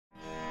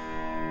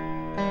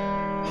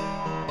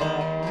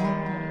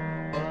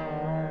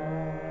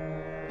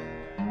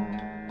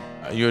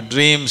your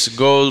dreams,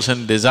 goals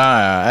and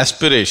desire,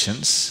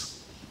 aspirations,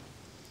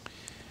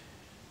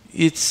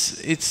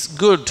 it's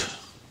good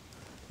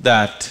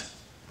that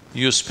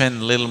you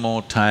spend little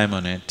more time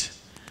on it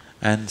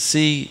and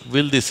see,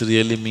 will this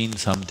really mean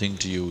something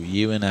to you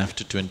even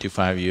after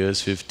 25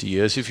 years, 50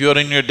 years? If you're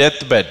in your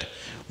deathbed,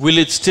 will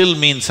it still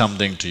mean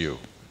something to you?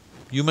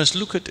 You must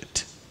look at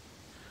it.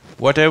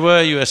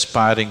 Whatever you're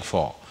aspiring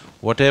for,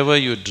 whatever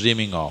you're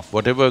dreaming of,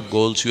 whatever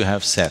goals you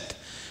have set,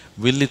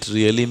 will it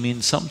really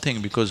mean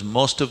something? Because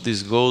most of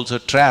these goals are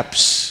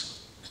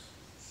traps.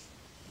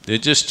 They're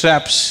just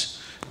traps.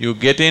 You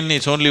get in,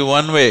 it's only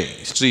one-way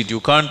street,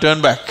 you can't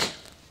turn back.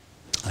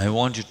 I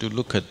want you to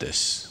look at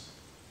this,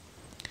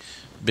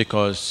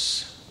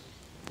 because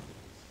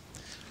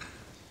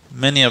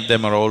many of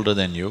them are older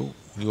than you.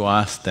 You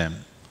ask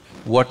them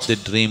what they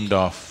dreamed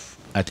of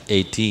at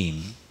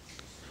 18,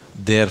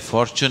 they're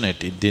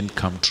fortunate it didn't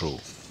come true.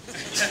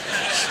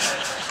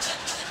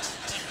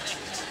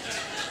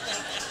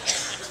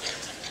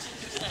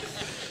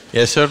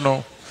 Yes or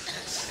no?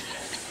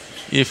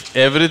 If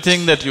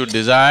everything that you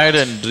desired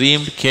and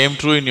dreamed came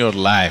true in your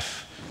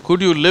life,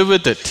 could you live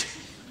with it?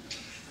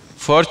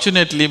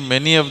 Fortunately,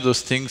 many of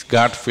those things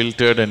got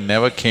filtered and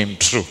never came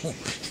true,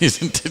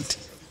 isn't it?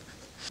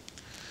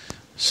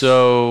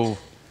 So,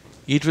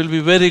 it will be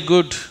very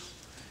good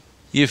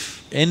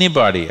if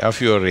anybody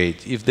of your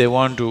age, if they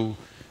want to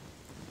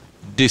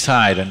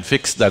decide and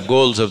fix the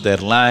goals of their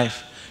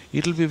life,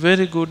 it'll be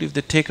very good if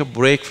they take a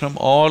break from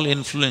all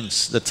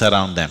influence that's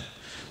around them.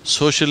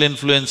 Social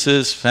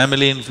influences,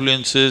 family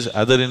influences,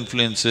 other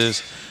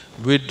influences,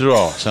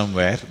 withdraw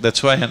somewhere,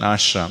 that's why an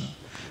ashram.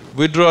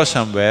 Withdraw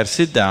somewhere,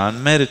 sit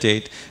down,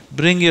 meditate,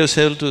 bring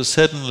yourself to a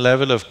certain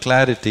level of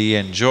clarity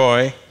and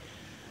joy.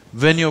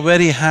 When you're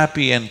very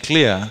happy and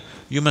clear,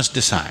 you must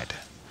decide.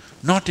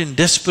 Not in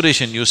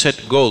desperation, you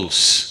set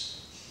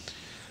goals.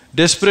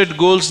 Desperate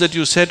goals that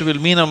you set will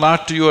mean a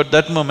lot to you at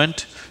that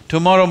moment.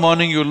 Tomorrow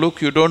morning you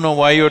look, you don't know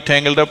why you're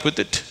tangled up with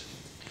it.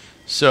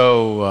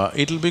 So,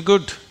 it'll be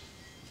good.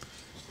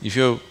 If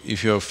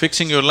you're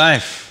fixing your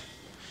life,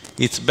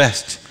 it's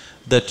best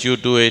that you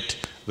do it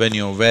when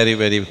you're very,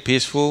 very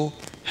peaceful,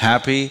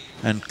 happy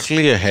and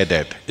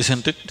clear-headed,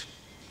 isn't it?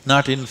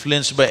 Not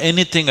influenced by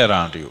anything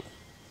around you,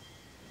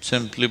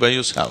 simply by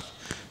yourself.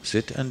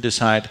 Sit and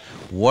decide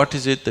what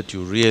is it that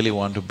you really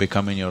want to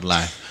become in your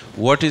life.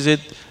 What is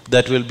it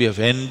that will be of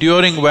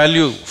enduring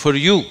value for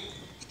you,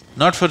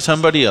 not for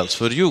somebody else,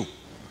 for you.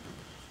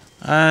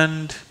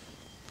 And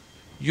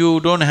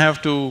you don't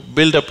have to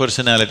build a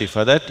personality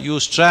for that, you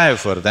strive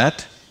for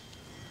that.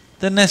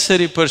 The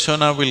necessary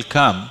persona will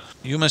come.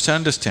 You must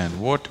understand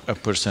what a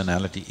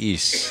personality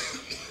is.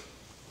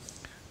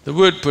 The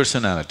word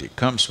personality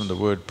comes from the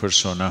word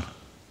persona.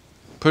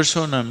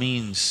 Persona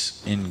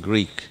means in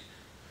Greek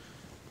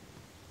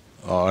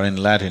or in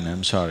Latin,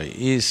 I'm sorry,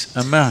 is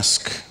a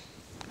mask.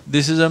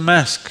 This is a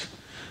mask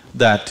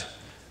that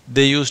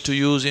they used to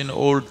use in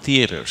old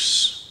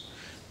theaters.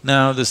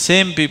 Now, the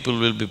same people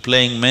will be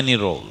playing many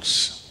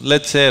roles.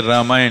 Let's say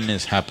Ramayana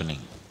is happening.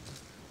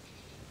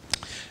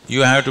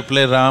 You have to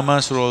play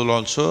Rama's role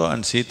also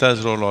and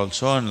Sita's role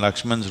also and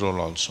Lakshman's role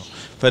also.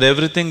 For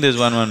everything there's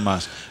one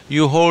mask.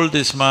 You hold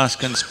this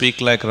mask and speak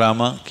like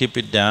Rama, keep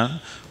it down.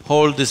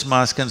 Hold this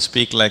mask and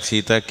speak like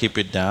Sita, keep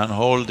it down.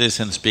 Hold this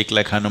and speak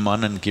like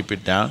Hanuman and keep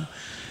it down.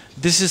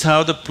 This is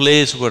how the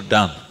plays were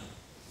done.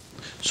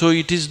 So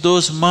it is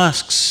those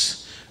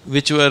masks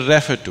which were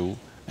referred to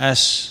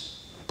as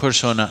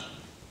persona.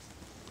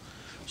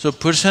 So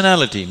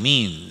personality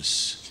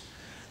means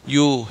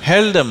you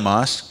held a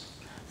mask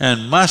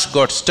and mask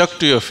got stuck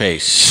to your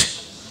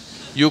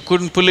face, you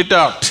couldn't pull it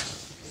out.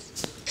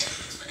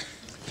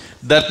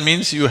 That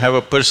means you have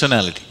a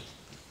personality.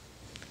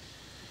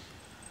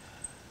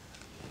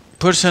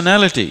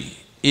 Personality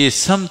is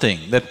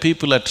something that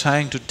people are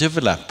trying to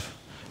develop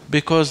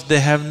because they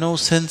have no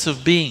sense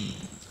of being.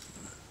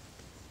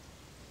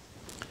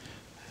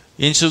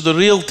 Instead of the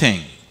real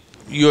thing,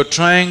 you're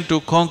trying to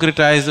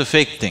concretize the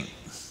fake thing.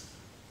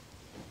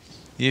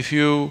 If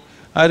you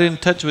are in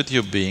touch with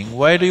your being,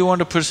 why do you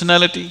want a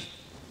personality?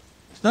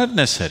 It's not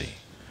necessary.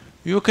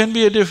 You can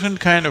be a different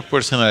kind of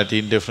personality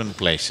in different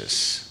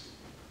places.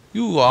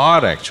 You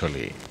are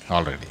actually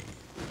already.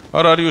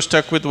 Or are you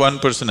stuck with one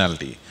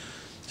personality?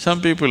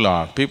 Some people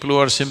are. People who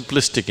are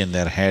simplistic in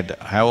their head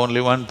have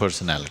only one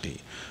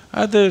personality.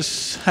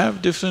 Others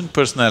have different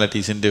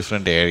personalities in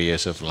different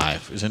areas of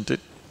life, isn't it?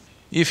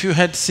 If you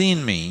had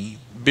seen me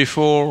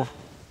before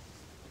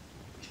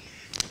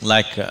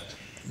like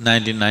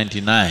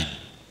 1999,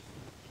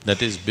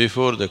 that is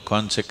before the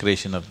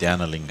consecration of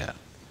Dhyanalinga,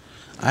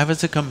 I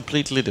was a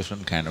completely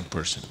different kind of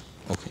person,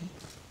 okay?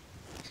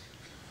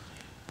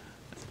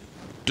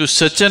 To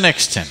such an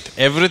extent,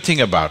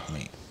 everything about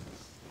me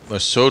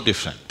was so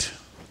different.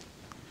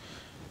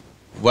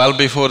 Well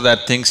before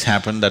that things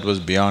happened that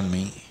was beyond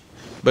me,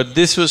 but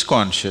this was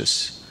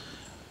conscious.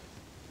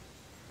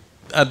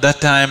 At that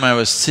time I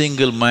was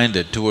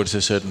single-minded towards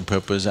a certain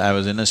purpose, I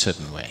was in a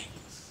certain way.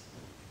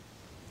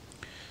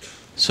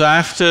 So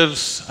after…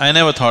 I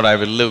never thought I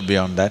will live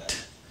beyond that.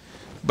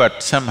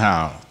 but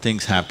somehow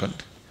things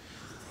happened.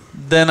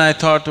 Then I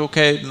thought,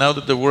 okay, now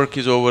that the work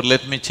is over,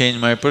 let me change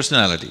my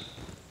personality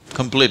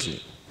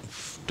completely.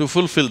 To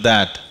fulfill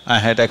that, I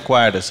had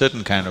acquired a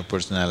certain kind of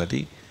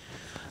personality.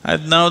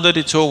 And now that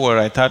it's over,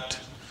 I thought,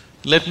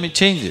 let me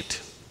change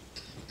it.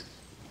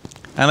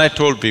 And I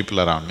told people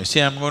around me,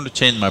 see, I'm going to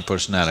change my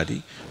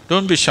personality.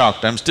 Don't be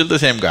shocked, I'm still the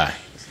same guy.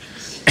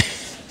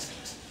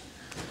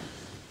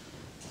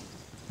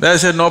 They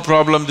said, no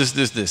problem,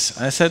 this.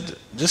 I said,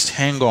 just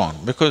hang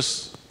on,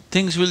 because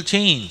things will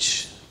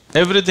change.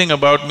 Everything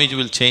about me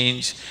will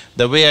change,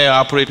 the way I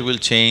operate will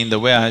change, the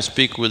way I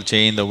speak will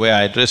change, the way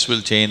I dress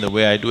will change, the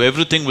way I do,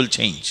 everything will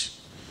change.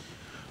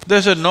 They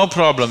said, no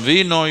problem,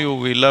 we know you,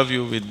 we love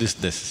you with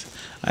this.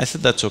 I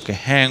said, that's okay,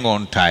 hang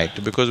on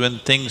tight, because when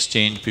things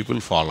change,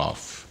 people fall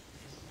off.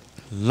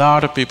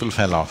 Lot of people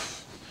fell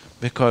off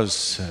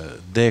because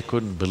they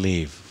couldn't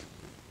believe.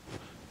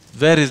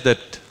 Where is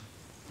that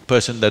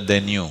person that they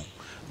knew?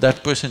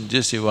 That person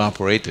just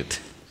evaporated,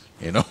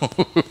 you know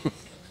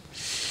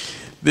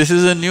This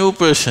is a new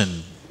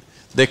person,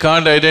 they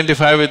can't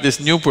identify with this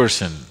new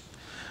person.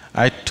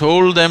 I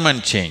told them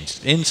and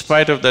changed. In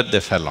spite of that, they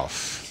fell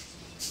off,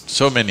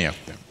 so many of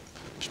them.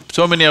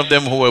 So many of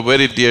them who were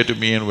very dear to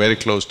me and very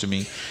close to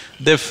me,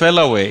 they fell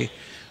away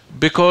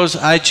because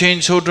I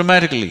changed so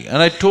dramatically. And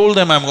I told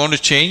them I'm going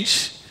to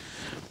change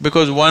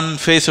because one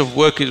phase of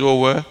work is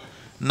over,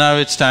 now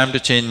it's time to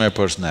change my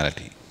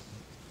personality.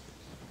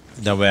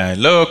 The way I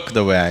look,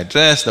 the way I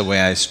dress, the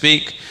way I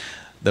speak,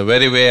 the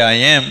very way I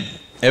am,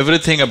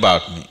 everything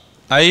about me.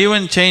 I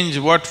even changed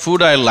what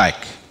food I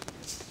like.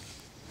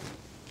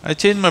 I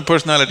changed my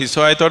personality,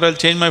 so I thought I'll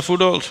change my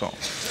food also.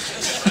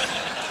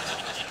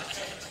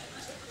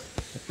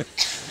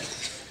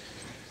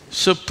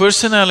 So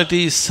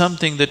personality is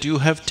something that you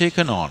have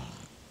taken on,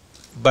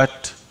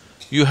 but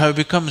you have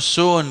become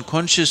so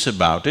unconscious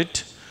about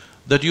it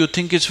that you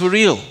think it's for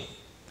real.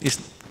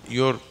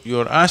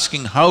 You're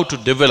asking how to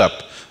develop,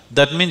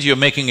 that means you're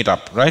making it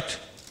up, right?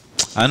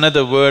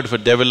 Another word for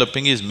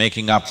developing is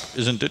making up,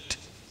 isn't it?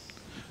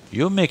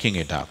 You're making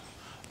it up.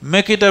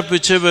 Make it up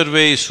whichever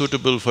way is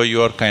suitable for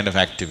your kind of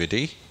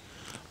activity,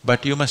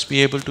 but you must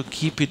be able to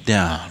keep it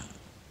down.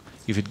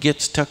 If it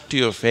gets stuck to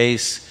your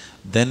face,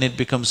 then it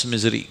becomes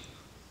misery.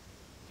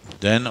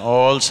 Then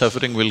all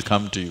suffering will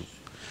come to you.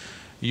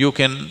 You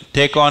can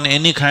take on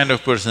any kind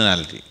of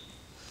personality,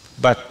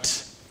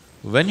 but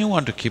when you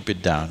want to keep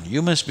it down,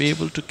 you must be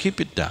able to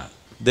keep it down.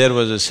 There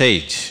was a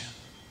sage.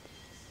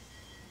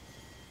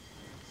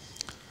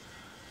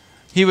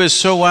 He was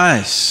so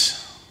wise.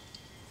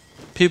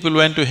 People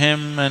went to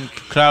him and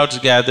crowds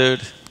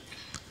gathered.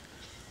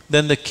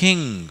 Then the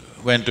king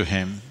went to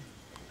him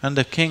and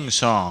the king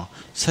saw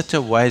such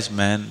a wise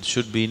man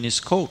should be in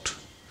his court.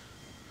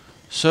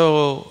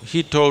 So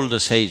he told the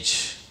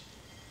sage,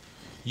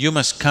 you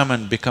must come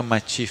and become my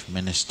chief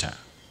minister,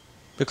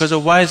 because a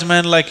wise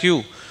man like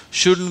you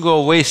shouldn't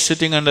go waste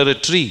sitting under a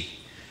tree.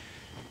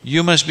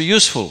 You must be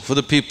useful for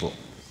the people.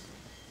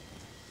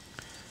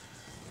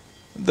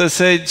 The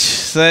sage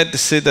said,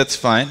 see, that's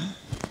fine,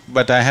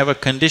 but I have a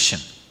condition.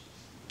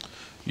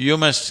 You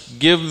must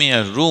give me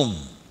a room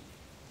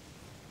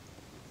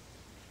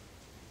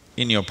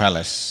in your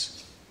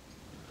palace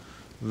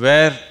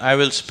where I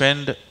will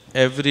spend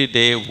every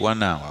day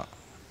 1 hour.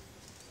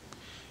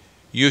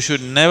 You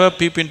should never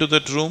peep into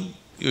that room,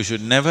 you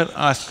should never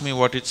ask me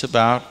what it's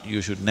about,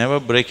 you should never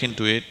break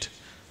into it,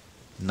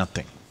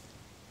 nothing.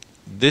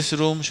 This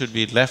room should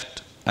be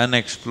left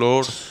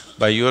unexplored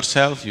by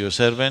yourself, your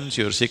servants,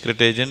 your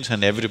secret agents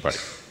and everybody.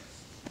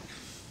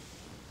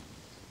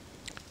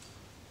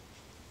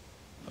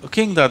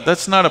 King thought,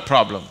 that's not a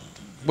problem.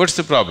 What's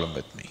the problem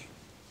with me?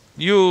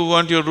 You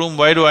want your room,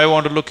 why do I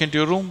want to look into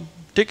your room?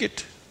 Take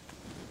it.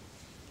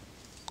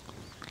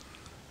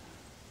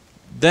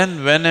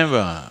 Then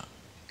whenever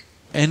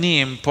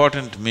any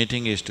important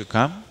meeting is to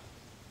come,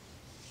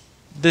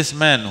 this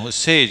man who's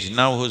sage,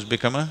 now who's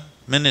become a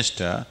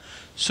minister,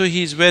 so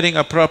he's wearing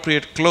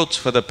appropriate clothes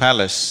for the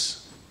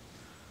palace,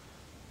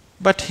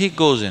 but he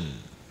goes in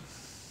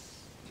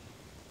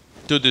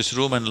to this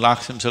room and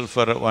locks himself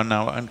for 1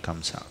 hour and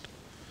comes out.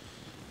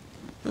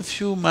 A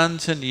few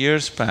months and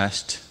years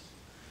passed,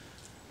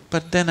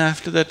 but then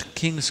after that,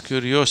 king's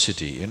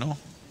curiosity,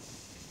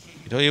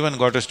 it even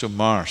got us to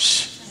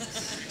Mars.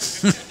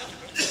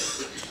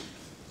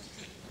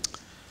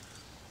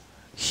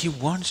 He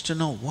wants to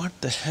know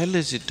what the hell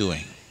is he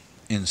doing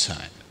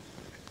inside.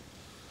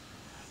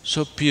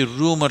 So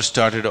rumor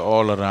started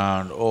all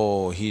around,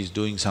 oh, he's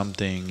doing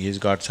something, he's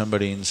got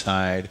somebody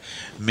inside,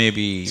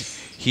 maybe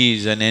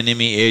he's an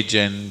enemy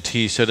agent,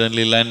 he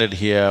suddenly landed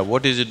here,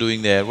 what is he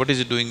doing there, what is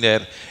he doing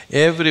there?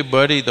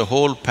 Everybody, the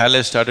whole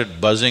palace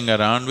started buzzing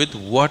around with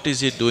what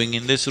is he doing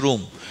in this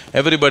room.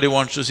 Everybody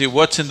wants to see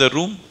what's in the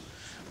room,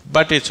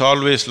 but it's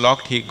always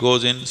locked, he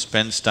goes in,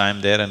 spends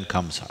time there and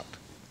comes out.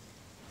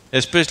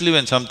 Especially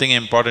when something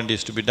important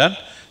is to be done,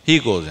 he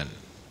goes in.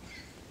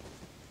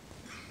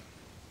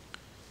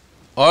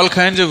 All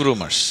kinds of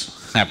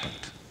rumors happened.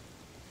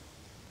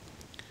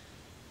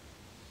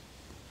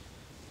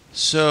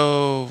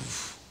 So,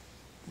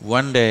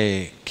 One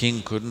day,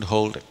 king couldn't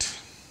hold it.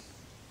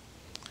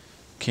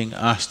 King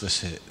asked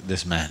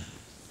this man,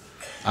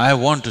 "I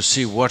want to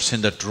see what's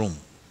in that room."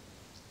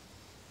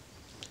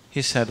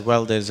 He said,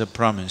 "Well, there's a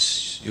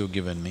promise you've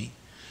given me.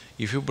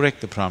 If you break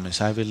the promise,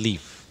 I will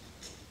leave."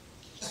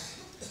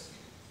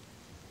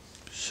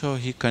 So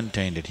he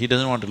contained it. He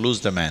doesn't want to lose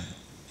the man.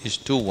 He's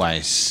too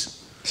wise.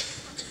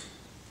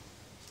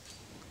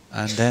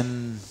 And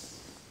then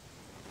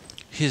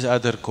his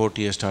other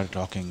courtiers started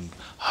talking,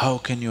 "How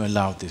can you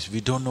allow this? We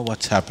don't know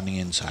what's happening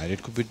inside.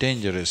 It could be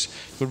dangerous,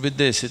 it could be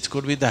this, it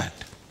could be that."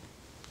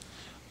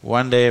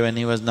 One day when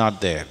he was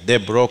not there, they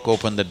broke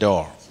open the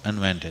door and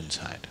went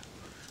inside.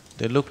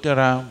 They looked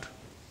around,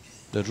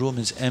 the room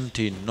is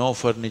empty, no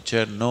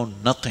furniture, no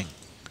nothing,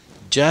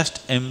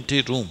 just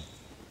empty room.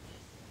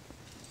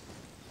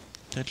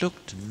 They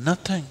looked,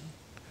 nothing.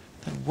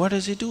 Then what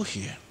does he do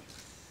here?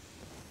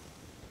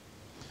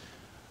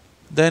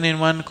 Then in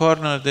one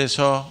corner they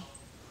saw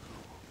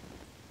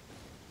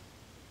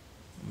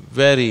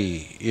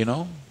very,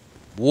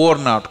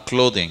 worn out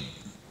clothing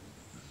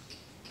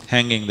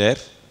hanging there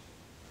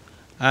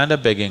and a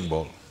begging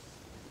bowl.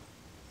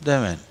 They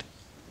went.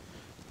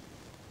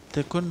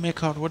 They couldn't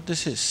make out what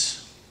this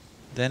is.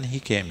 Then he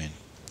came in.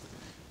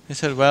 He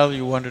said, "Well,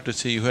 you wanted to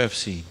see, you have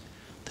seen."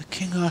 The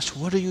king asked,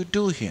 "What do you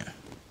do here?"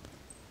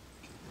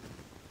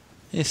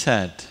 He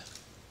said,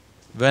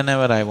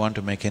 "Whenever I want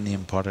to make any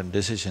important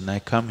decision, I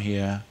come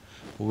here,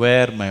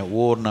 wear my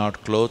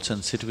worn-out clothes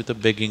and sit with a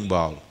begging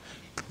bowl.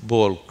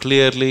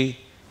 Clearly,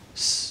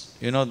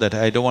 that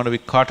I don't want to be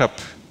caught up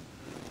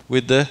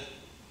with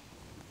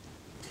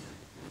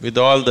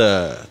all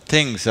the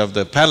things of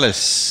the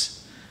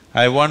palace.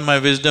 I want my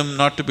wisdom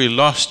not to be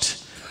lost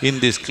in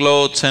these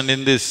clothes and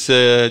in this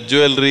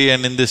jewelry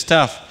and in this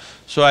stuff.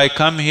 So I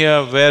come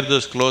here, wear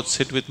those clothes,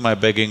 sit with my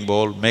begging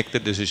bowl, make the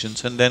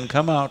decisions and then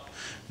come out.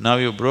 Now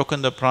you've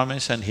broken the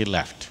promise," and he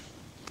left.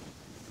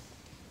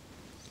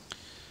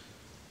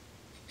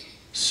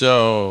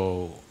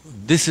 So,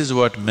 this is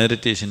what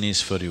meditation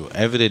is for you.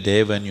 Every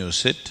day when you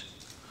sit,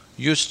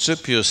 you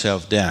strip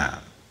yourself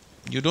down.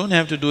 You don't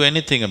have to do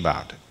anything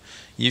about it.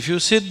 If you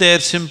sit there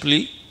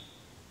simply,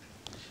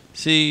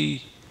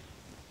 see,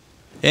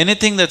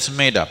 anything that's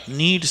made up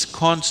needs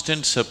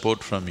constant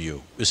support from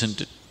you, isn't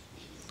it?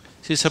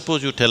 See,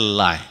 suppose you tell a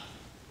lie.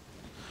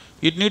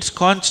 It needs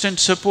constant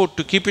support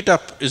to keep it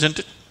up, isn't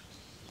it?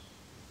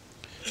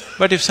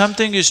 But if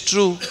something is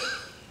true,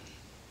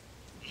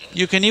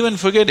 you can even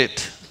forget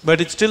it,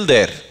 but it's still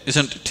there,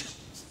 isn't it?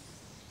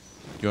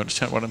 You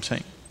understand what I'm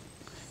saying?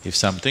 If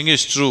something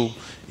is true,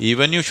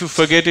 even if you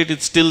forget it,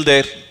 it's still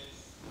there,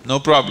 no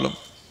problem.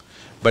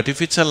 But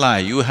if it's a lie,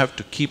 you have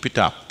to keep it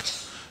up.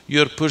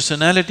 Your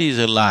personality is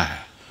a lie.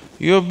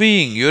 Your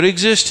being, your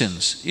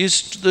existence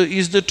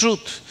is the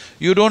truth.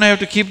 You don't have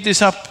to keep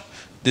this up,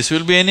 this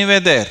will be anywhere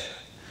there.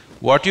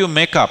 What you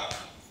make up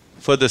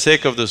for the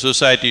sake of the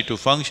society, to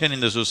function in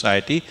the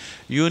society,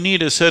 you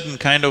need a certain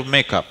kind of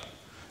makeup.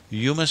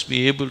 You must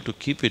be able to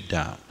keep it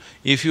down.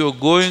 If you're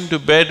going to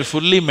bed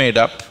fully made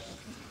up,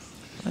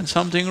 then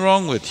something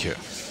wrong with you.